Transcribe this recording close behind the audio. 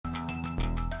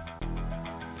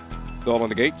All on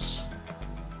the gates.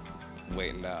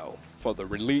 Waiting now for the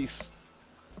release.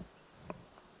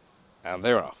 And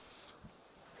they're off.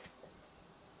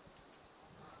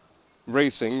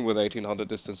 Racing with 1800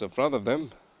 distance in front of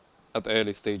them. At the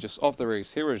early stages of the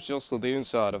race, here is just on the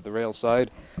inside of the rail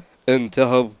side.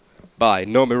 Until by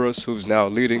Nomirus, who's now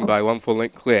leading by 1 full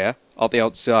length clear. At the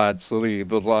outside, Salih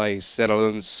Budlai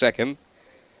settled in second.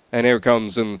 And here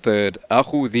comes in third,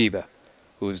 H1436,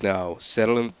 who's now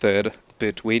settled in third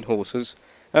between horses.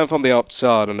 And from the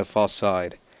outside on the far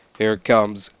side, here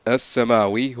comes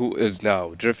As-Samawi, who is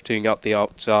now drifting up the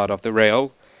outside of the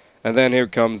rail. And then here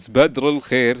comes Badr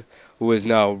al-Khair, who is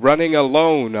now running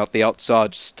alone at the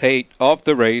outside state of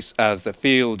the race as the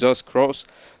field just crossed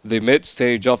the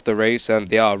mid-stage of the race, and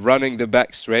they are running the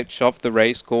backstretch of the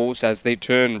race course as they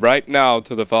turn right now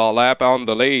to the far lap. On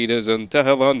the lead is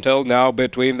until now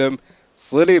between them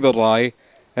Salih Budlai,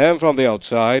 and from the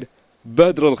outside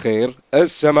Badr al-Khair,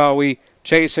 As-Samawi,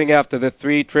 chasing after the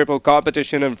 3 triple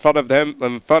competition in front of them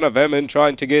and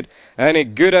trying to get any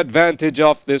good advantage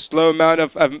of the slow amount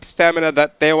of stamina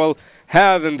that they will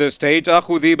have in this stage.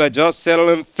 H1436 just settled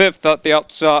in 5th at the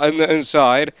outside,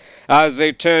 inside as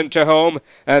they turn to home,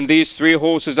 and these 3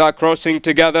 horses are crossing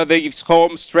together the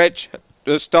home stretch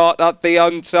to start at the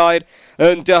inside.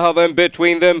 Until then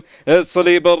between them is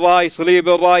Salih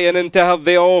Budlai, and until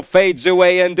they all fades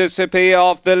away and disappear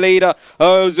off the leader.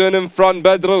 Ozun in front,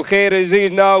 Badr al-Khair as he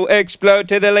now explode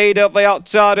to the lead of the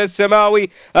outside is Samawi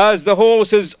as the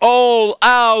horses all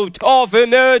out of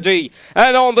energy.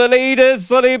 And on the lead is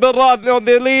Salih Budlai. On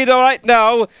the leader right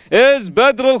now is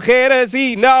Badr al-Khair as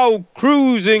he now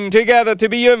cruising together to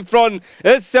be in front.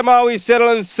 Is Samawi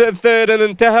settling third, and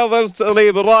until then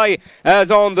Salih Budlai as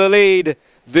on the lead.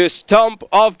 The stump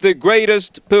of the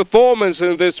greatest performance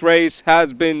in this race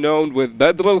has been known with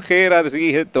Badr al-Khair as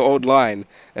he hit the odd line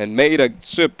and made a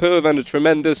superb and a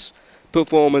tremendous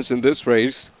performance in this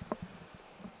race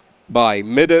by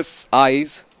Midas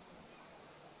Eyes.